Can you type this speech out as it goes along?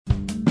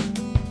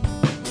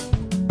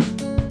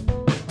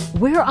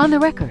We're on the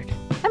record.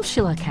 I'm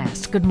Sheila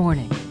Cass. Good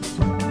morning.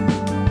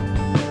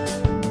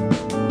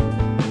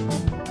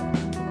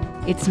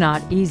 It's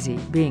not easy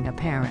being a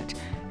parent,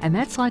 and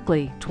that's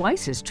likely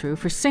twice as true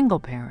for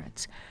single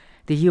parents.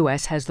 The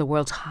U.S. has the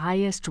world's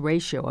highest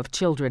ratio of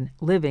children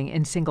living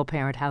in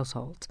single-parent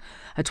households.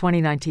 A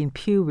 2019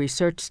 Pew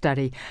Research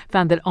study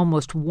found that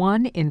almost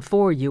 1 in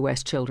 4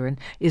 U.S. children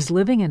is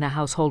living in a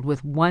household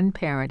with one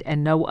parent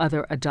and no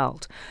other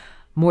adult,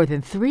 more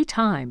than 3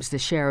 times the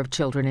share of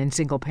children in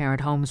single-parent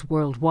homes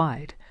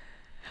worldwide.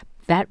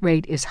 That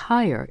rate is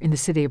higher in the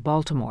city of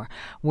Baltimore,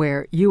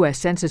 where U.S.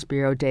 Census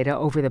Bureau data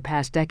over the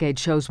past decade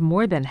shows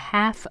more than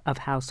half of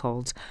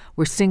households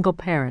were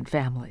single-parent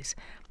families.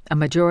 A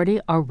majority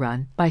are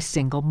run by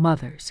single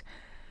mothers.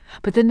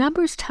 But the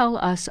numbers tell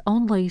us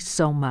only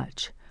so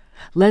much.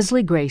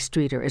 Leslie Gray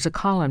Streeter is a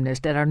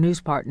columnist at our news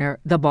partner,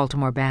 The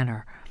Baltimore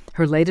Banner.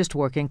 Her latest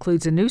work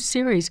includes a new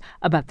series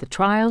about the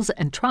trials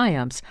and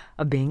triumphs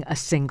of being a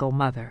single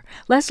mother.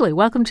 Leslie,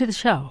 welcome to the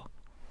show.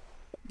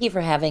 Thank you for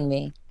having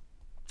me.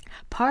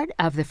 Part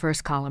of the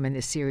first column in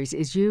this series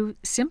is you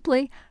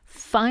simply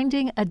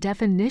finding a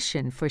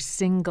definition for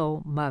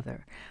single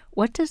mother.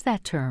 What does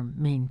that term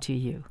mean to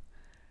you?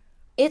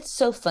 It's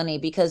so funny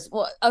because,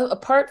 well,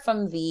 apart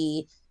from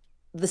the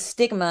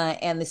stigma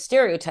and the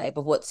stereotype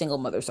of what single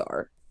mothers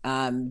are,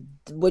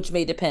 which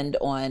may depend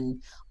on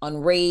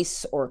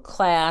race or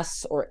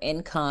class or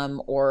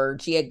income or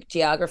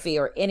geography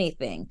or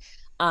anything.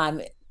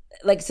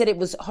 Like I said, it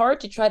was hard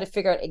to try to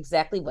figure out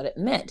exactly what it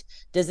meant.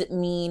 Does it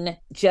mean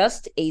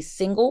just a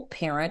single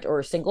parent or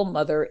a single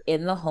mother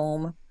in the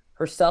home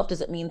herself?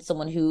 Does it mean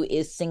someone who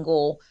is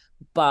single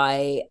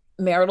by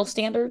marital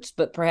standards,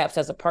 but perhaps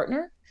has a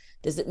partner?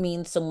 Does it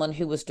mean someone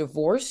who was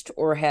divorced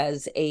or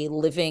has a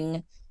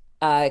living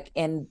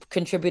and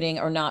contributing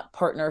or not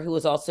partner who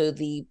is also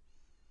the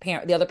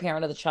parent, the other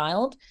parent of the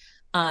child?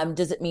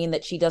 Does it mean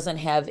that she doesn't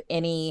have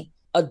any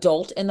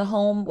adult in the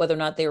home, whether or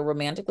not they are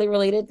romantically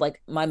related?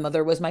 Like my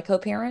mother was my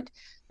co-parent.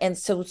 And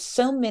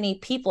so many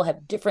people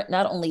have different,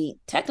 not only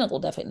technical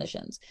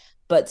definitions,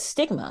 but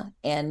stigma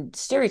and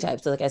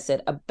stereotypes, like I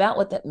said, about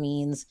what that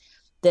means.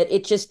 That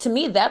it just, to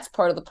me, that's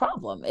part of the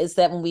problem, is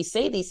that when we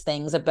say these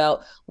things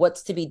about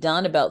what's to be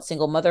done about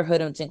single motherhood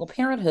and single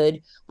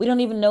parenthood, we don't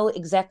even know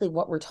exactly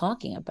what we're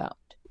talking about.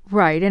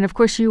 Right. And of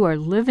course, you are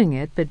living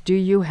it, but do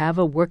you have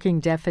a working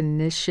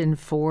definition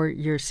for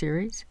your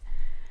series?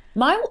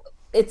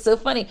 It's so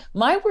funny.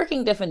 My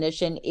working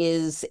definition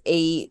is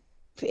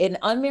an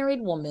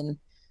unmarried woman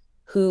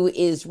who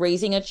is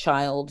raising a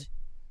child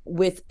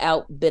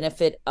without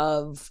benefit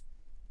of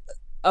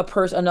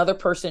another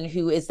person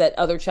who is that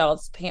other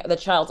the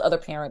child's other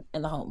parent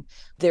in the home.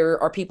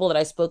 There are people that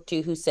I spoke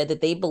to who said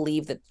that they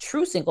believe that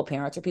true single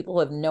parents are people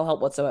who have no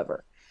help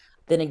whatsoever.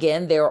 Then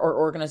again, there are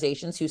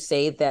organizations who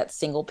say that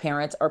single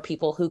parents are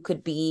people who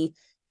could be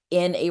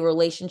in a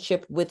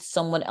relationship with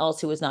someone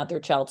else who is not their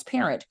child's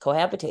parent,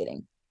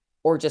 cohabitating,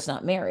 or just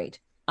not married.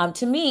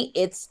 To me,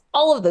 it's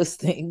all of those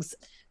things,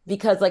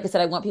 because like I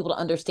said, I want people to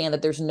understand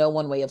that there's no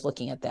one way of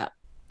looking at that.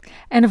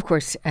 And of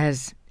course,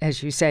 as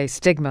you say,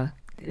 stigma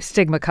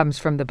comes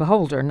from the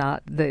beholder,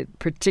 not the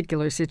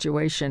particular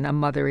situation a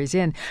mother is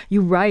in.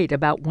 You write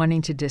about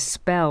wanting to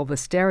dispel the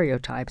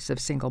stereotypes of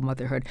single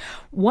motherhood.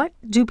 What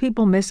do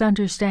people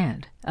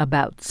misunderstand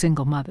about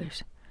single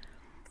mothers?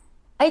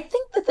 I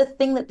think that the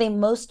thing that they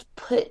most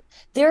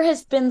there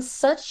has been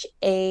such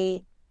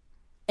an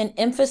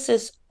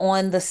emphasis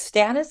on the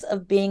status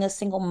of being a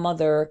single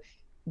mother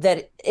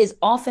that is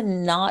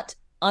often not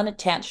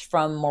unattached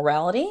from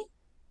morality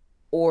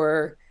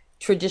or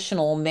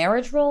traditional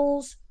marriage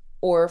roles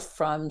or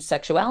from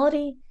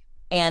sexuality.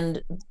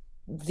 And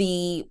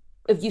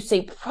if you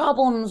say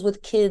problems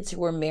with kids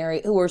who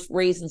are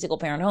raised in single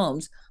parent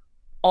homes,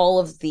 all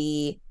of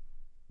the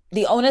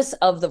onus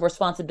of the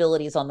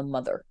responsibility is on the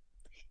mother.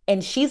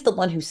 And she's the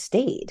one who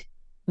stayed,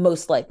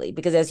 most likely,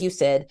 because as you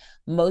said,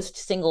 most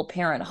single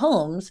parent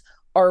homes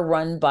are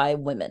run by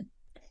women.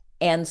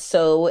 And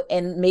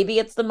maybe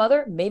it's the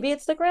mother, maybe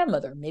it's the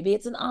grandmother, maybe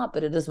it's an aunt,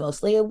 but it is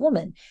mostly a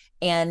woman.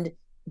 And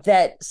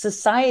that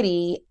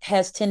society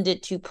has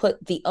tended to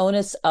put the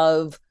onus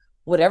of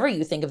whatever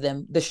you think of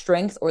them, the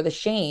strength or the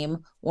shame,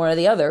 one or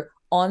the other,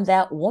 on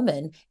that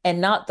woman, and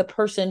not the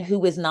person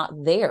who is not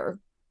there,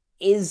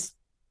 is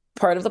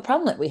part of the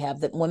problem that we have,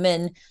 that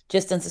women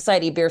just in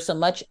society bear so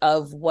much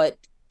of what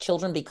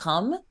children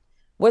become,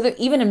 whether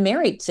even in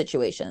married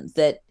situations,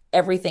 that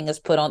everything is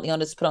put on, the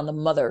onus is put on the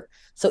mother.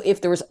 So if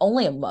there was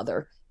only a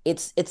mother,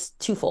 it's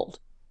twofold.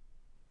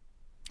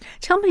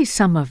 Tell me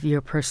some of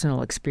your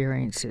personal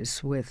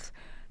experiences with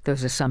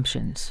those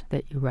assumptions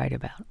that you write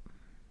about.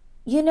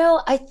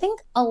 I think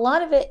a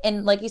lot of it,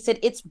 and like you said,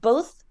 it's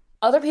both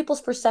other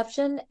people's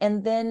perception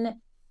and then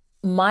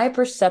my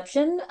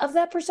perception of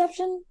that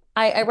perception.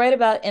 I write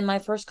about in my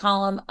first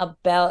column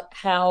about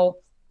how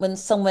when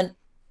someone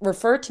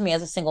referred to me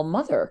as a single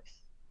mother,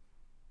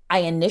 I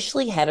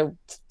initially had a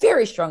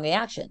very strong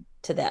reaction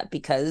to that,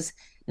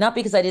 not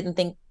because I didn't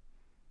think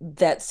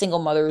that single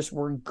mothers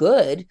were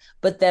good,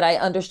 but that I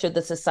understood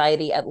the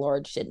society at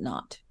large did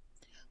not.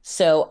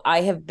 So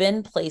I have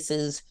been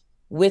places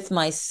with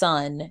my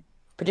son,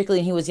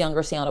 particularly when he was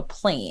younger, say on a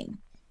plane,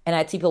 and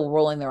I'd see people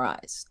rolling their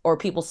eyes or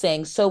people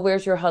saying, "So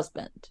where's your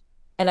husband?"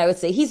 And I would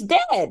say, "He's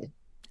dead,"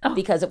 Oh,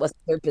 because it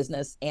wasn't their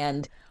business.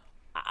 And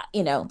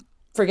you know,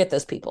 forget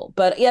those people.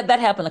 But yeah, that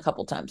happened a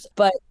couple times.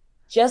 But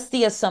just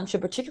the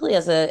assumption, particularly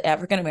as an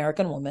African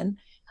American woman,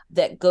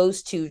 that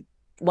goes to,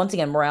 once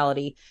again,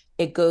 morality,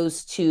 it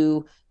goes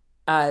to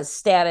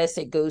status,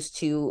 it goes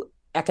to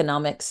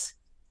economics,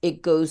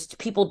 it goes to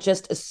people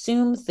just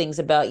assume things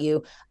about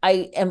you.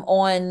 I am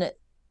on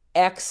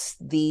X,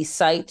 the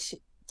site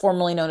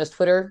formerly known as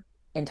Twitter,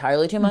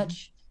 entirely too mhm.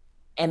 much.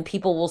 And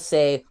people will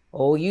say,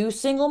 "Oh, you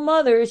single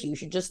mothers, you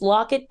should just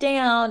lock it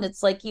down."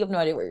 It's like you have no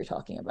idea what you're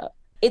talking about.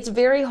 It's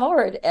very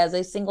hard as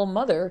a single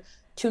mother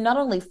to not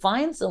only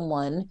find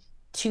someone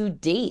to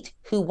date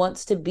who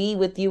wants to be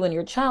with you and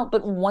your child,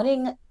 but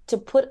wanting to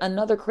put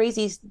another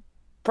crazy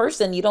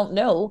person you don't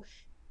know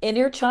in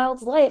your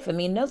child's life. I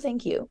mean, no,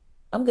 thank you.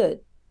 I'm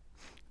good.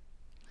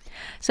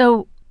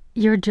 So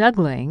you're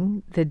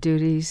juggling the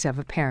duties of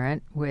a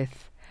parent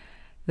with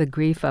the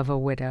grief of a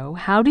widow.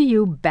 How do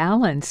you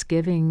balance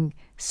giving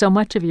so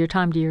much of your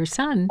time to your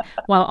son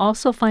while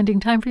also finding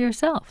time for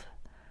yourself?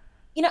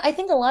 I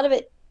think a lot of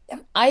it,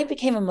 I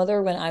became a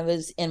mother when I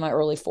was in my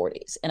early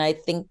 40s. And I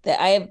think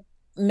that I have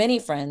many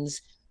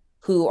friends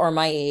who are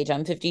my age,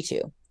 I'm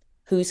 52,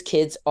 whose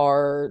kids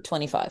are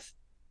 25,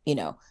 you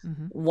know,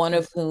 Hmm. one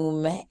of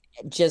whom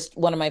just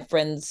one of my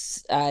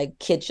friends'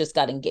 kids just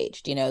got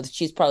engaged.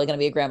 She's probably going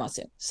to be a grandma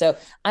soon. So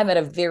I'm at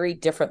a very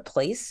different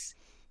place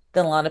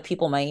than a lot of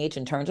people my age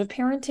in terms of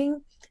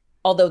parenting,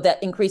 although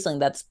that increasingly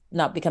that's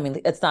not becoming,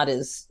 it's not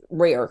as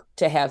rare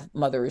to have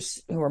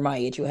mothers who are my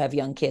age who have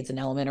young kids in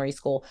elementary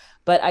school.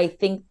 But I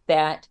think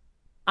that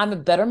I'm a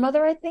better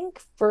mother, I think,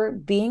 for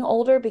being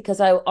older because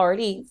I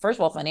already, first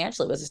of all,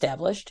 financially was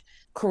established.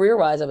 Career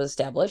wise, I was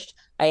established.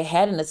 I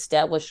had an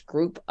established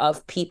group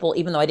of people,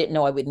 even though I didn't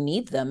know I would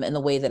need them in the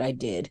way that I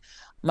did.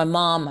 My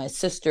mom, my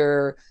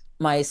sister,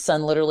 my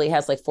son literally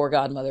has like four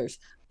godmothers.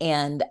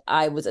 And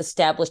I was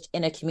established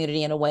in a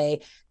community in a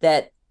way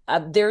that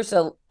there's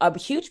a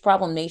huge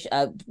problem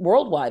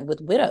worldwide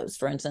with widows,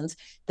 for instance,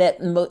 that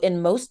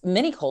in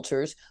many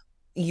cultures,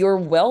 your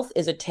wealth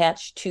is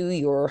attached to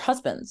your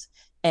husband's.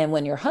 And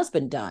when your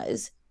husband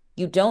dies,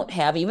 you don't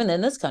have, even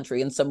in this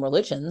country, in some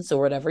religions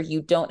or whatever,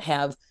 you don't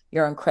have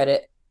your own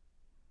credit,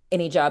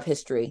 any job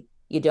history.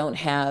 You don't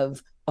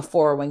have a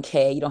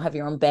 401k. You don't have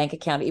your own bank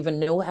account, even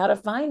know how to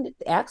find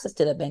access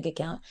to that bank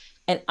account.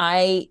 And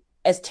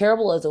as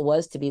terrible as it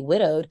was to be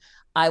widowed,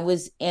 I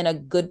was in a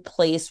good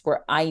place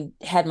where I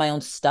had my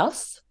own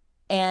stuff.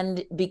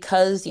 And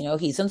because,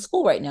 he's in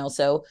school right now.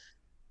 So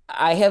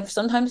I have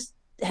sometimes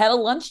had a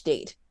lunch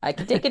date. I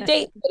could take a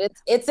date, but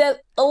it's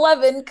at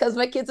 11 because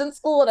my kid's in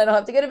school and I don't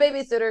have to get a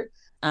babysitter.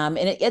 And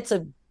it's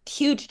a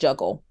huge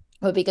juggle,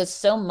 but because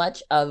so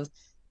much of,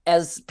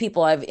 as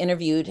people I've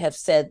interviewed have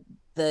said,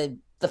 the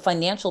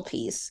financial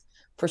piece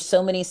for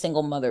so many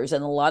single mothers,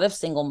 and a lot of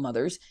single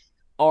mothers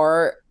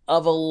are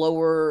of a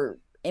lower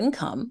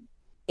income.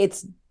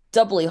 It's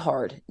doubly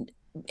hard,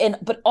 and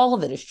but all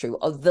of it is true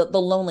of the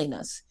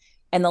loneliness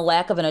and the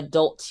lack of an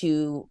adult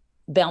to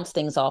bounce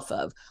things off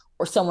of,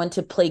 or someone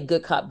to play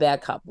good cop,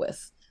 bad cop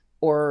with,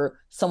 or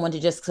someone to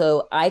just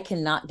go, "I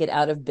cannot get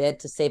out of bed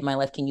to save my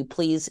life. Can you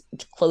please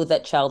clothe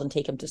that child and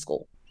take him to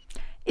school?"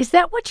 Is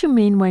that what you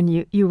mean when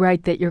you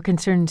write that your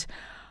concerns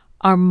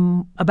are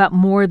about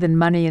more than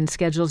money and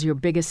schedules? Your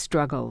biggest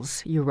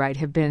struggles, you write,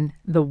 have been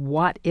the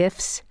what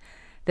ifs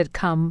that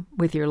come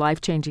with your life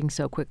changing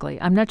so quickly.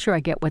 I'm not sure I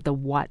get what the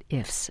what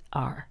ifs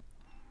are.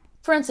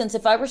 For instance,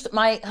 if I were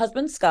my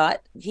husband Scott,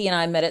 he and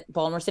I met at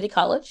Baltimore City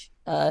College,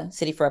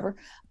 City Forever.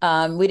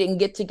 We didn't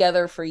get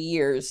together for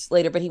years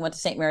later, but he went to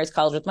St. Mary's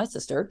College with my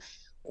sister.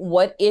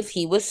 What if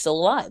he was still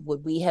alive?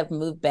 Would we have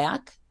moved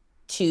back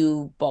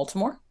to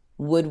Baltimore?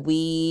 Would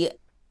we?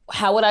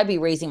 How would I be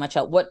raising my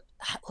child?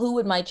 Who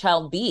would my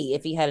child be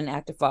if he had an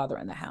active father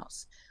in the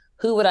house?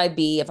 Who would I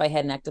be if I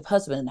had an active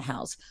husband in the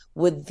house?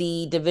 What would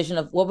the division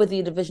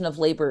of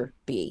labor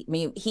be? I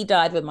mean, he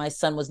died when my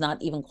son was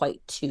not even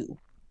quite two.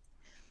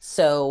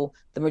 So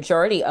the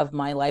majority of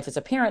my life as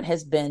a parent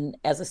has been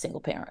as a single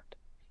parent.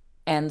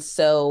 And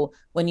so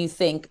when you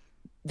think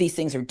these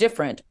things are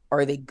different,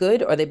 are they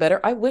good? Are they better?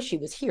 I wish he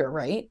was here,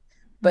 right?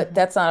 But Mhm.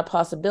 that's not a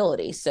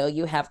possibility. So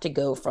you have to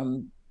go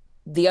from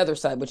the other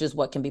side, which is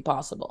what can be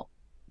possible.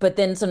 But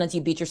then sometimes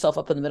you beat yourself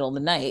up in the middle of the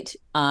night.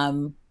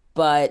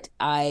 But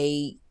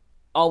I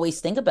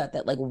always think about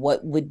that. Like,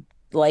 what would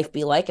life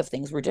be like if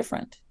things were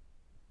different?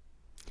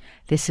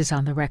 This is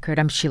On the Record.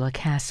 I'm Sheila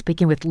Cass,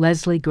 speaking with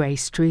Leslie Gray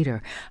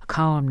Streeter, a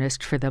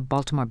columnist for the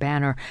Baltimore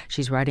Banner.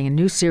 She's writing a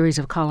new series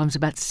of columns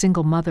about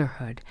single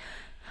motherhood.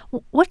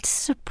 What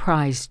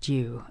surprised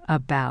you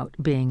about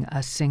being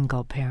a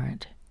single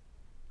parent?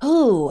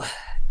 Oh,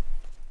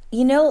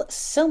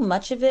 so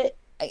much of it,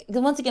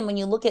 once again, when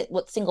you look at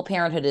what single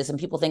parenthood is and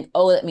people think,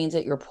 "Oh, that means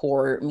that you're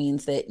poor, it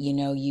means that,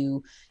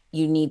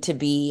 you need to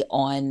be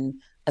on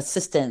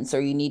assistance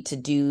or you need to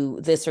do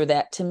this or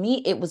that." To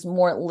me, it was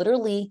more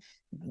literally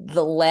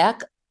the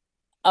lack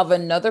of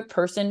another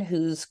person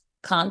whose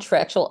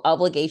contractual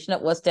obligation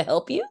it was to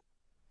help you.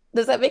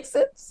 Does that make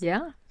sense?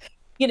 Yeah.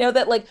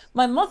 That like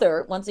my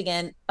mother, once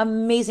again,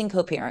 amazing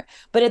co-parent,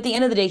 but at the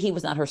end of the day, he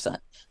was not her son.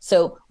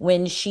 So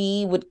when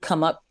she would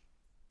come up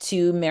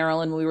to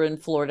Maryland, we were in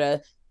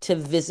Florida to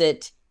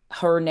visit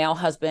her now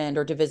husband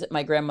or to visit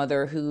my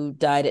grandmother who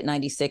died at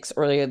 96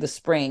 earlier this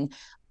spring.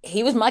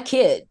 He was my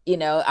kid.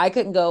 I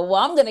couldn't go, well,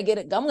 I'm going to get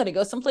it. I'm going to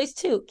go someplace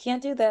too.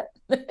 Can't do that.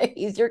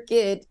 He's your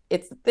kid.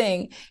 It's the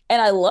thing.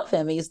 And I love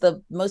him. He's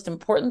the most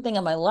important thing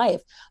in my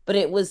life. But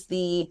it was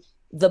the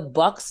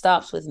buck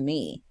stops with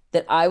me,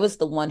 that I was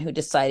the one who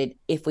decided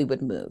if we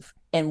would move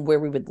and where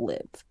we would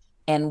live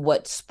and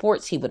what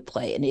sports he would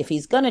play and if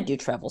he's going to do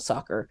travel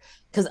soccer,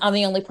 because I'm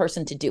the only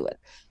person to do it.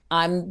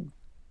 I'm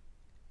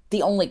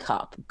the only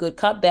cop. Good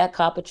cop, bad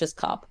cop, it's just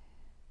cop.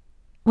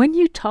 When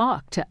you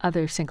talk to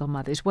other single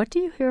mothers, what do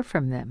you hear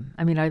from them?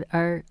 I mean,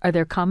 are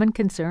there common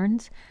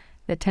concerns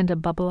that tend to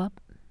bubble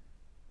up?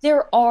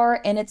 There are,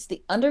 and it's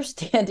the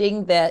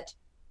understanding that,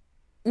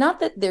 not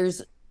that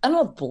there's, I don't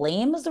know if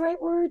blame is the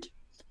right word,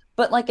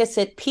 but like I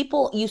said,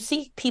 you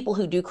see people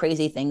who do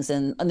crazy things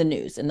in the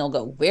news and they'll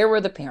go, where were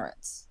the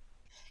parents?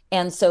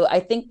 And so I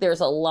think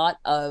there's a lot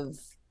of,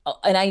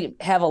 and I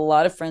have a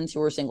lot of friends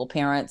who are single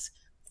parents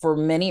for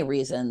many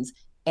reasons.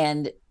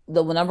 And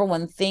the number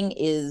one thing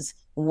is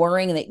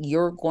worrying that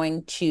you're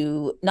going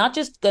to, not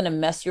just going to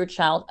mess your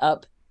child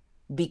up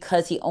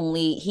because he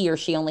or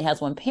she only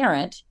has one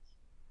parent,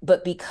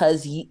 but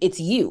because it's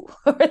you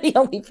who are the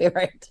only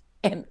parent.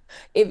 And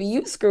if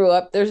you screw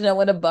up, there's no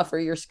one to buffer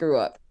your screw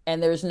up.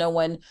 And there's no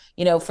one,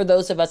 for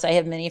those of us, I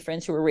have many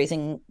friends who are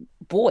raising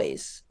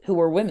boys who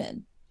are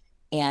women.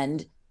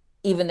 And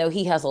even though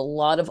he has a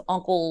lot of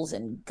uncles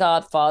and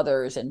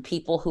godfathers and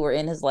people who are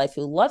in his life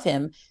who love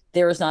him,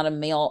 there is not a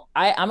male.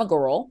 I'm a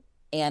girl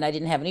and I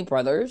didn't have any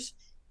brothers.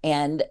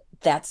 And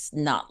that's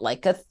not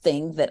like a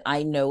thing that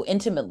I know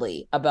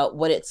intimately about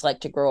what it's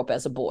like to grow up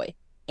as a boy.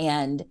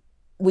 And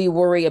we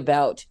worry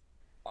about,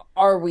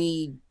 are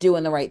we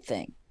doing the right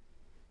thing?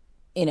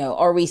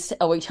 Are we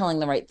telling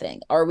the right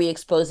thing? Are we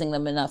exposing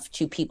them enough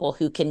to people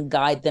who can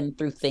guide them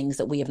through things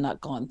that we have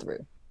not gone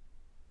through?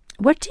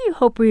 What do you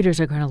hope readers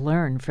are going to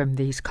learn from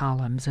these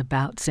columns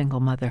about single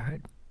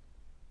motherhood?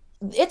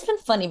 It's been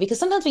funny because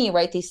sometimes when you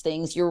write these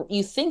things,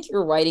 you think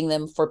you're writing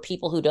them for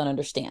people who don't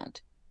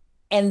understand.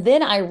 And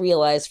then I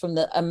realized from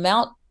the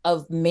amount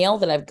of mail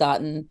that I've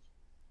gotten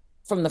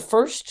from the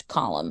first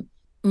column,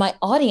 my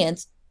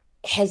audience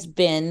has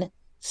been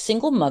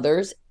single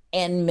mothers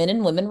and men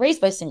and women raised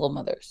by single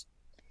mothers.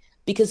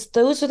 Because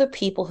those are the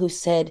people who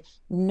said,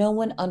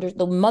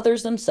 the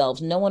mothers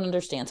themselves, no one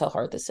understands how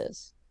hard this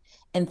is.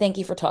 And thank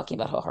you for talking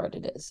about how hard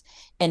it is.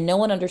 And no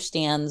one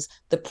understands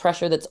the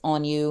pressure that's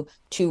on you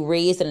to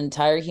raise an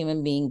entire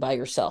human being by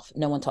yourself.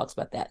 No one talks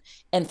about that.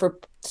 And for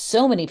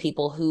so many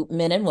people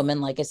men and women,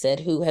 like I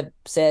said, who have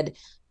said,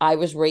 I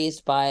was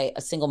raised by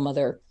a single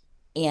mother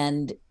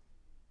and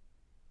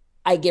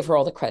I give her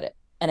all the credit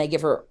and I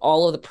give her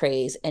all of the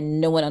praise,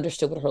 and no one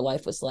understood what her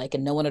life was like.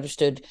 And no one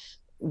understood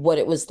what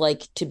it was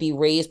like to be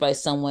raised by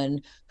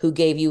someone who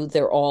gave you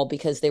their all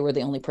because they were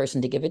the only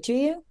person to give it to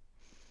you.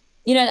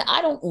 And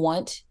I don't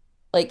want,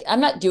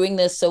 I'm not doing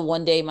this so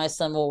one day my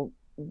son will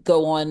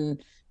go on,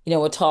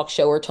 a talk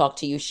show or talk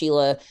to you,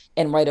 Sheila,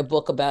 and write a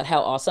book about how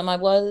awesome I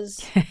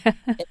was,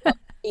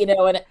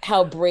 and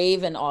how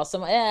brave and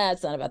awesome.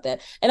 It's not about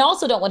that. And I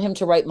also don't want him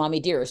to write Mommy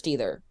Dearest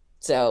either.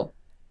 So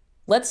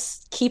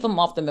let's keep him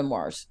off the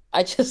memoirs.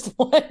 I just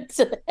want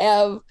to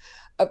have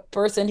a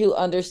person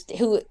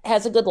who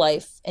has a good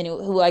life and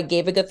who I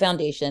gave a good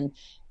foundation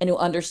and who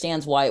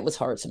understands why it was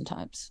hard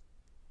sometimes.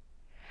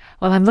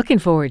 Well, I'm looking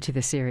forward to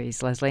the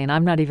series, Leslie, and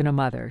I'm not even a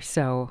mother,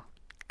 so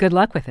good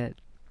luck with it.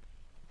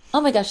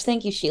 Oh my gosh,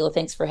 thank you, Sheila.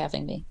 Thanks for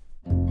having me.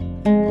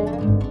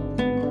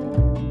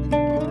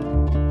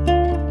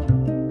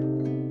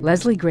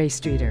 Leslie Gray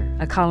Streeter,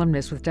 a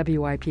columnist with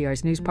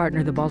WYPR's news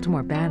partner, the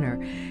Baltimore Banner,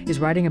 is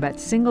writing about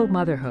single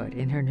motherhood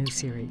in her new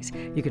series.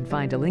 You can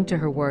find a link to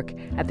her work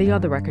at the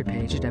On the Record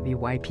page at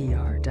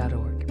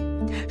WYPR.org.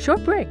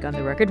 Short break on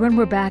The Record. When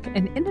we're back,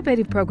 an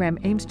innovative program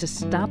aims to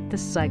stop the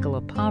cycle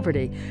of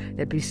poverty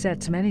that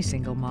besets many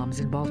single moms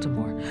in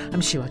Baltimore.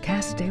 I'm Sheila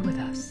Cass. Stay with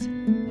us.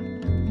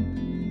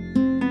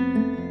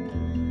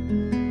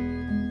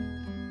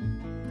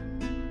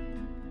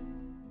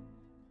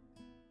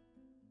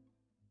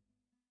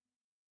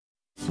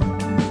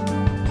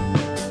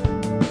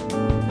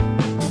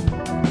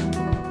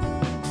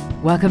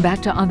 Welcome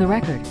back to On the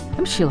Record.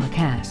 I'm Sheila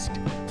Cast.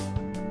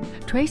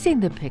 Tracing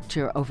the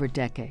picture over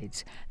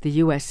decades, the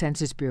U.S.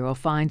 Census Bureau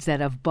finds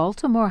that of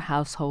Baltimore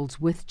households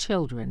with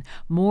children,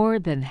 more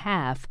than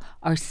half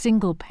are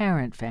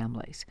single-parent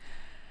families.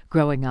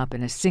 Growing up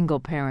in a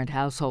single-parent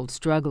household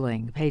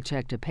struggling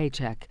paycheck to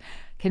paycheck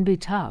can be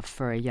tough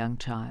for a young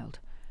child.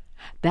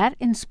 That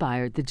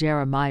inspired the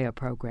Jeremiah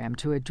program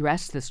to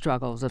address the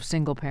struggles of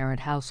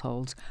single-parent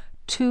households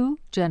 2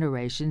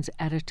 generations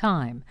at a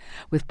time,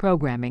 with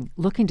programming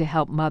looking to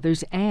help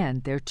mothers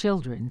and their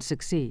children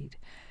succeed.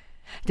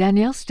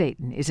 Danielle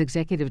Staten is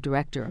Executive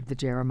Director of the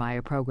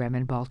Jeremiah Program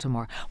in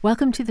Baltimore.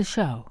 Welcome to the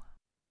show.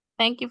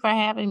 Thank you for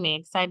having me.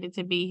 Excited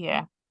to be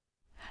here.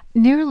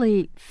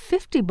 Nearly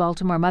 50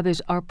 Baltimore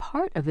mothers are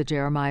part of the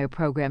Jeremiah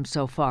Program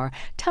so far.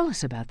 Tell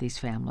us about these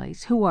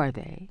families. Who are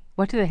they?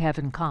 What do they have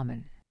in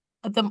common?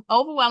 The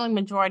overwhelming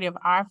majority of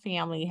our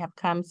family have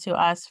come to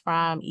us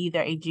from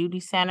either a Judy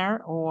Center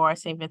or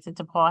St. Vincent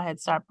de Paul Head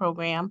Start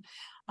program.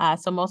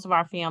 So most of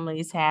our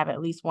families have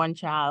at least one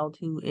child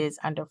who is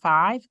under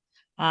 5,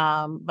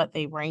 but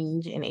they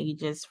range in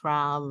ages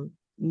from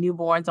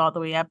newborns all the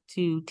way up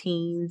to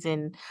teens.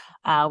 And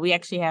we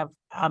actually have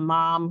a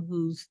mom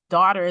whose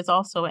daughter is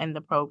also in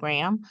the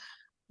program.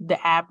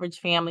 The average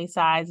family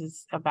size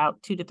is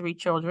about 2 to 3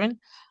 children.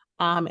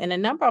 And a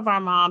number of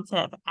our moms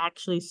have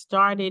actually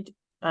started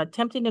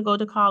attempting to go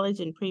to college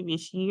in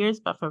previous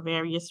years, but for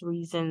various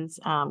reasons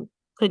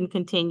couldn't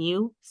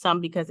continue, some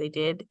because they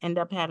did end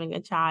up having a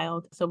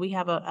child. So we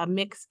have a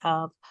mix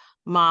of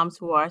moms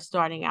who are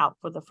starting out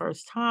for the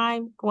first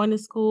time going to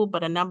school,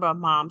 but a number of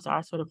moms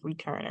are sort of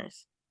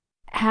returners.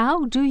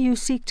 How do you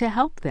seek to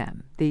help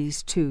them,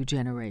 these 2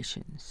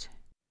 generations?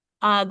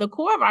 The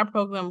core of our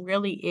program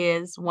really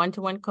is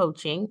one-to-one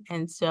coaching.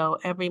 And so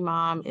every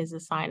mom is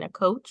assigned a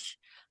coach.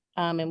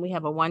 And we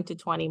have a 1 to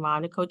 20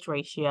 mom to coach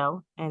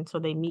ratio. And so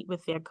they meet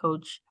with their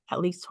coach at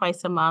least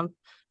twice a month,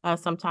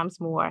 sometimes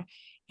more.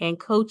 And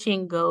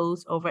coaching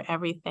goes over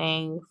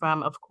everything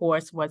from, of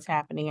course, what's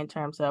happening in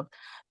terms of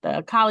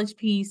the college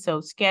piece,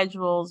 so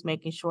schedules,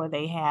 making sure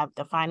they have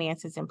the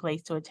finances in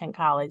place to attend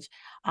college,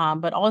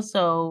 but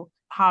also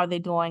how are they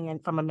doing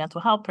and from a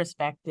mental health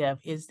perspective?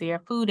 Is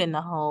there food in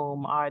the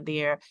home? Are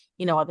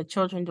the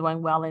children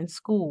doing well in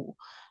school?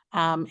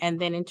 And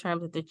then in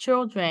terms of the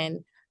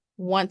children,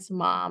 once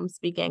moms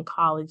begin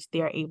college,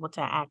 they're able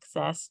to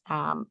access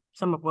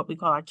some of what we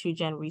call our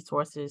 2-gen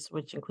resources,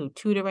 which include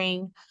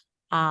tutoring.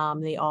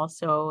 They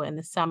also, in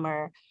the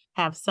summer,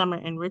 have summer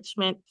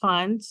enrichment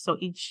funds. So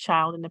each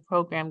child in the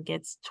program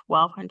gets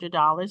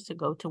 $1,200 to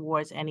go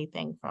towards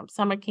anything from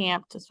summer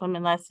camp to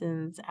swimming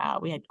lessons.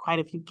 We had quite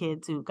a few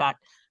kids who got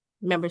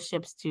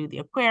memberships to the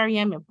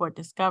aquarium and Port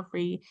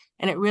Discovery.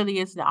 And it really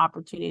is the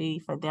opportunity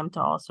for them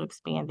to also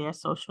expand their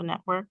social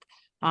network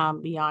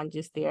beyond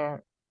just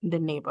the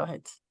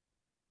neighborhoods.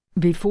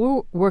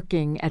 Before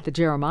working at the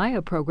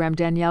Jeremiah Program,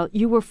 Danielle,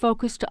 you were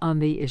focused on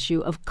the issue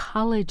of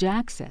college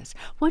access.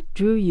 What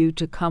drew you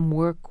to come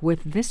work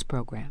with this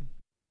program?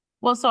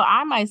 Well, so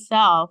I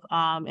myself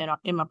am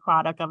a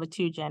product of a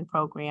 2-gen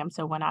program.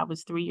 So when I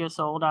was 3 years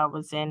old, I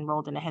was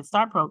enrolled in a Head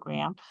Start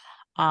program.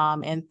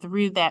 And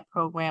through that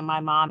program,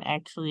 my mom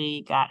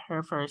actually got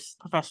her first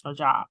professional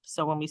job.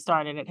 So when we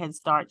started at Head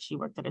Start, she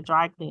worked at a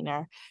dry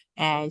cleaner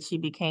and she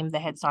became the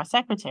Head Start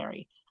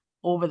secretary.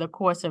 Over the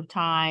course of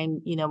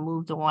time,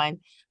 moved on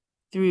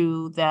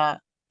through the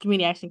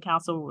Community Action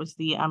Council, was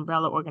the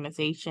umbrella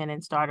organization,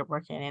 and started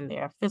working in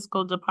their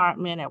fiscal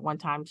department. At one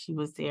time, she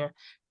was their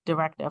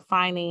director of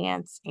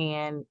finance.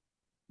 And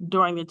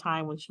during the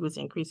time when she was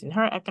increasing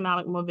her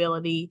economic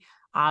mobility,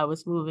 I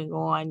was moving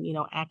on,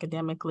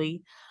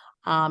 academically.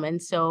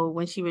 And so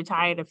when she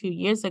retired a few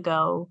years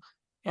ago,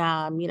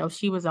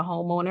 she was a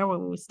homeowner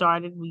when we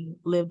started. We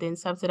lived in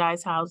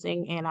subsidized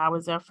housing, and I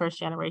was a first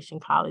generation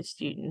college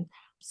student.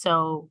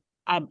 So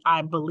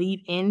I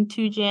believe in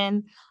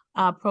 2-gen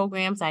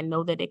programs. I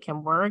know that it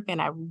can work,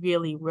 and I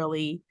really,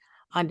 really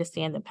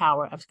understand the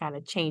power of kind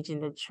of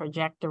changing the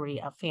trajectory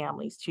of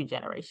families 2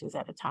 generations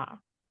at a time.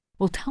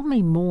 Well, tell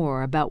me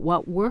more about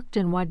what worked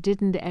and what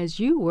didn't as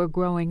you were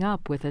growing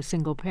up with a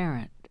single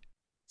parent.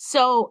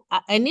 So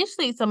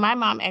initially, my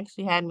mom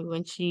actually had me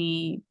when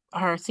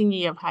her senior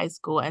year of high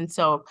school. And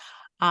so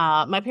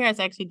my parents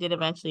actually did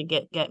eventually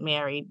get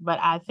married. But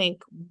I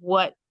think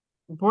what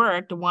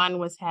worked, one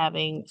was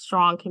having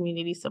strong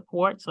community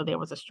support. So there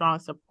was a strong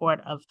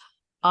support of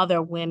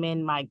other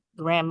women, my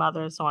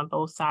grandmothers on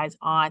both sides,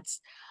 aunts,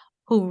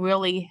 who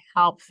really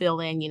helped fill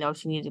in, if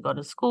she needed to go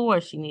to school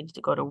or she needed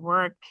to go to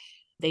work.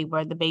 They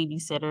were the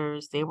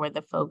babysitters. They were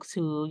the folks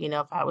who,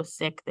 if I was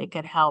sick, they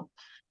could help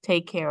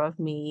take care of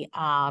me.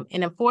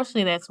 And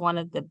unfortunately, that's one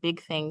of the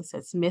big things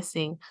that's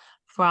missing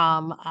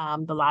from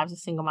the lives of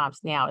single moms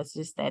now. It's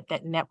just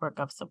that network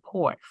of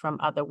support from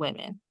other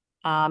women.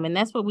 And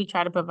that's what we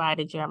try to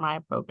provide at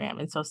Jeremiah Program.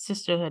 And so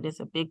sisterhood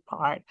is a big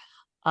part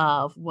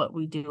of what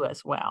we do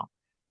as well.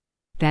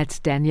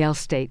 That's Danielle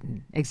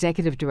Staten,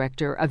 Executive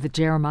Director of the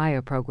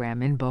Jeremiah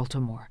Program in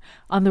Baltimore.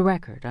 On the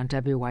record on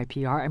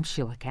WYPR, I'm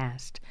Sheila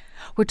Cast.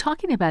 We're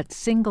talking about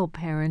single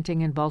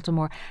parenting in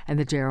Baltimore and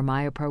the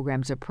Jeremiah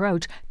Program's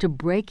approach to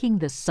breaking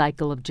the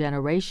cycle of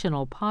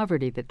generational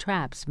poverty that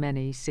traps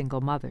many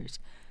single mothers.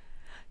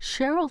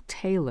 Cheryl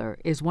Taylor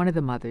is one of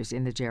the mothers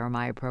in the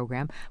Jeremiah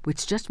Program,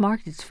 which just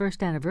marked its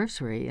first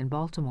anniversary in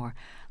Baltimore.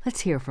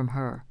 Let's hear from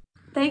her.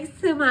 Thanks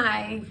to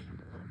my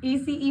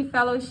ECE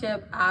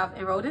fellowship, I've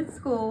enrolled in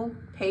school,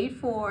 paid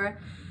for,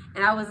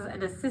 and I was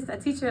a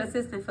teacher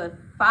assistant for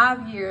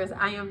 5 years.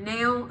 I am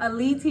now a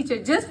lead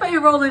teacher just for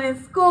enrolling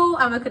in school.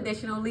 I'm a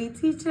conditional lead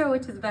teacher,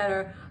 which is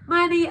better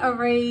money, a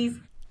raise.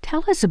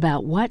 Tell us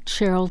about what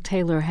Cheryl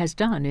Taylor has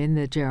done in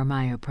the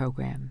Jeremiah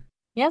program.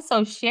 Yeah,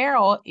 so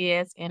Cheryl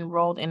is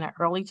enrolled in an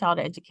early child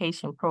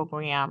education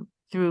program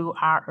through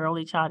our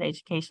Early Child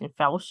Education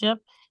Fellowship.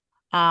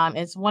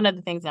 It's one of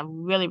the things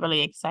I'm really,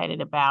 really excited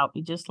about.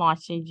 We just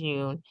launched in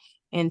June.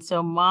 And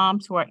so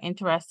moms who are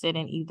interested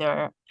in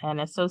either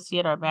an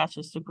associate or a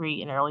bachelor's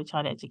degree in early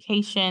child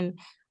education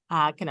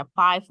can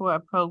apply for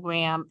a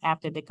program.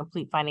 After they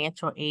complete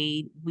financial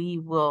aid, we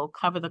will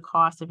cover the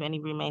cost of any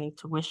remaining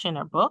tuition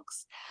or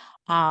books.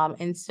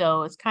 And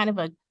so it's kind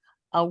of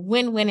a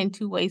win-win in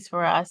two ways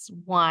for us.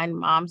 One,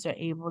 moms are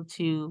able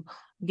to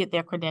get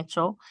their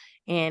credential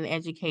in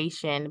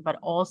education, but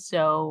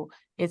also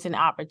it's an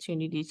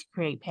opportunity to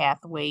create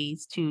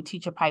pathways to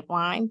teacher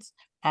pipelines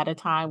at a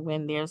time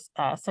when there's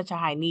such a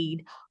high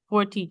need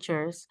for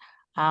teachers.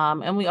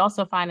 And we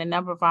also find a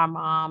number of our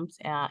moms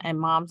and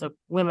moms of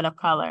women of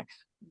color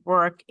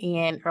work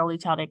in early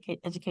child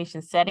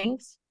education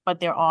settings,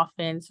 but they're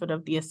often sort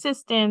of the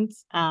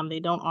assistants. They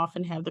don't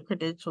often have the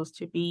credentials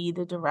to be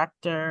the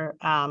director.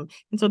 And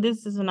so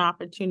this is an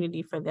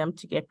opportunity for them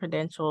to get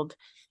credentialed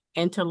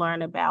and to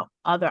learn about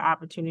other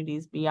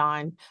opportunities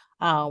beyond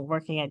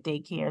working at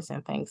daycares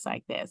and things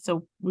like that.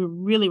 So we're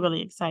really,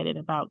 really excited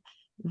about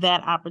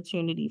that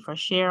opportunity for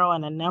Cheryl,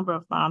 and a number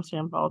of moms here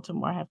in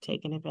Baltimore have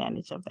taken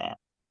advantage of that.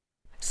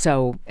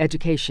 So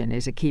education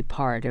is a key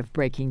part of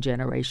breaking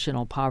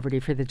generational poverty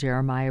for the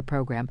Jeremiah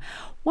program.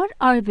 What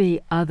are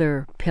the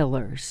other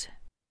pillars?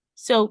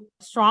 So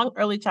strong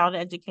early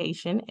childhood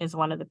education is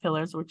one of the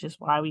pillars, which is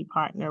why we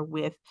partner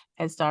with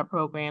Head Start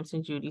programs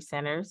and Judy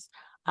Centers.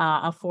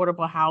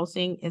 Affordable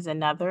housing is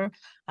another.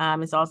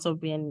 It's also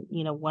been,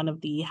 one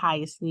of the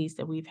highest needs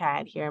that we've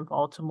had here in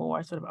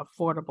Baltimore, sort of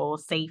affordable,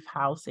 safe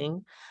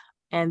housing.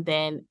 And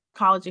then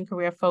college and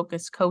career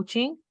focused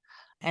coaching.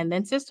 And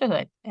then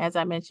sisterhood, as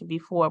I mentioned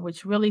before,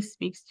 which really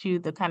speaks to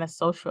the kind of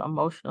social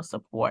emotional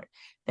support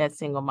that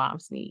single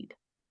moms need.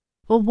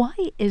 Well, why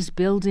is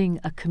building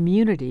a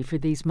community for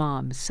these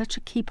moms such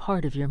a key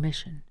part of your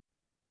mission?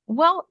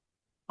 Well,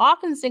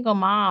 often single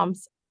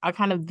moms are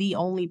kind of the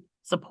only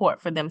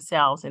support for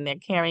themselves, and they're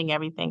carrying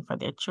everything for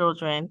their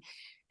children.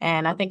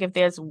 And I think if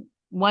there's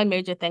one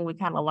major thing we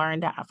kind of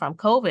learned from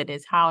COVID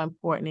is how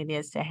important it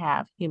is to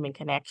have human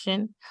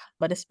connection,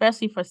 but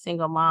especially for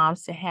single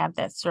moms to have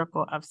that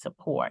circle of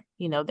support,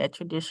 that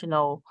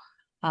traditional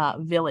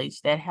village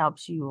that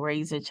helps you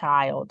raise a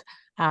child.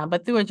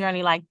 But through a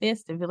journey like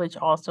this, the village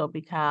also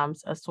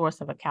becomes a source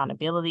of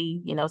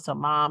accountability, so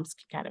moms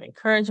can kind of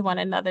encourage one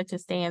another to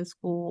stay in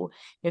school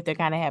if they're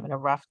kind of having a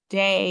rough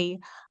day,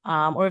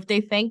 or if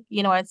they think,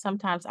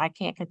 sometimes I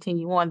can't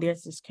continue on.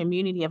 There's this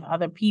community of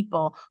other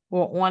people who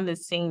are on the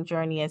same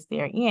journey as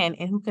they're in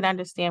and who can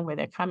understand where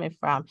they're coming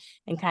from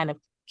and kind of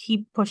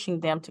keep pushing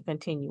them to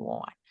continue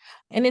on.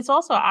 And it's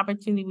also an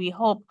opportunity, we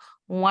hope,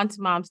 once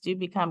moms do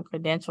become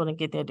credentialed and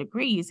get their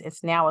degrees,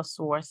 it's now a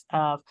source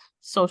of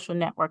social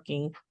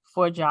networking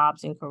for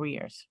jobs and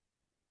careers.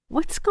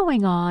 What's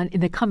going on in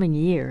the coming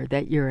year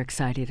that you're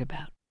excited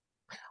about?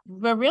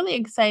 We're really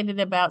excited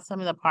about some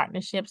of the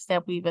partnerships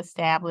that we've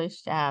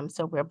established.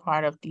 So we're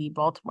part of the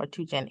Baltimore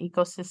 2Gen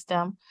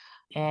ecosystem,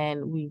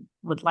 and we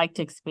would like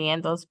to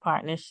expand those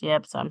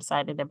partnerships. I'm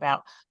excited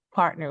about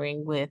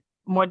partnering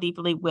more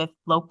deeply with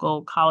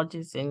local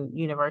colleges and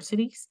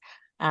universities.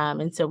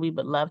 And so we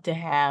would love to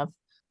have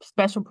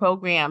special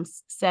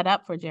programs set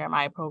up for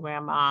Jeremiah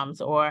program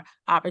moms, or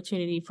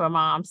opportunity for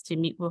moms to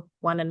meet with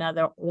one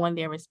another on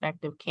their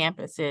respective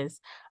campuses.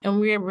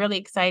 And we're really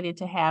excited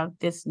to have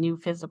this new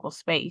physical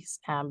space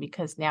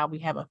because now we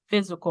have a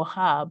physical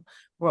hub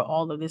where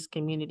all of this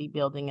community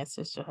building and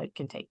sisterhood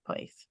can take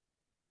place.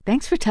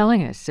 Thanks for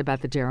telling us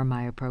about the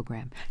Jeremiah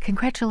program.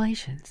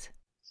 Congratulations.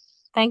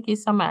 Thank you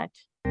so much.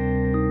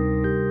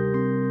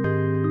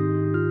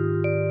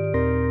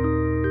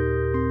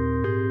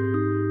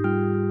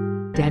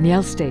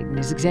 Danielle Staten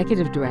is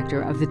Executive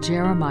Director of the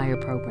Jeremiah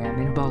Program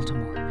in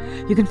Baltimore.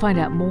 You can find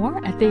out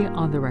more at the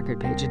On the Record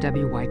page at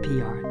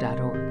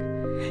wypr.org.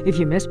 If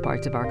you missed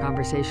parts of our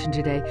conversation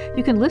today,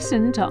 you can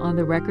listen to On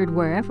the Record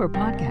wherever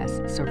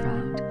podcasts are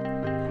found.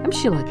 I'm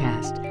Sheila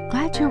Cast.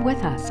 Glad you're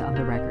with us on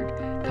The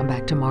Record. Come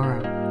back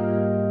tomorrow.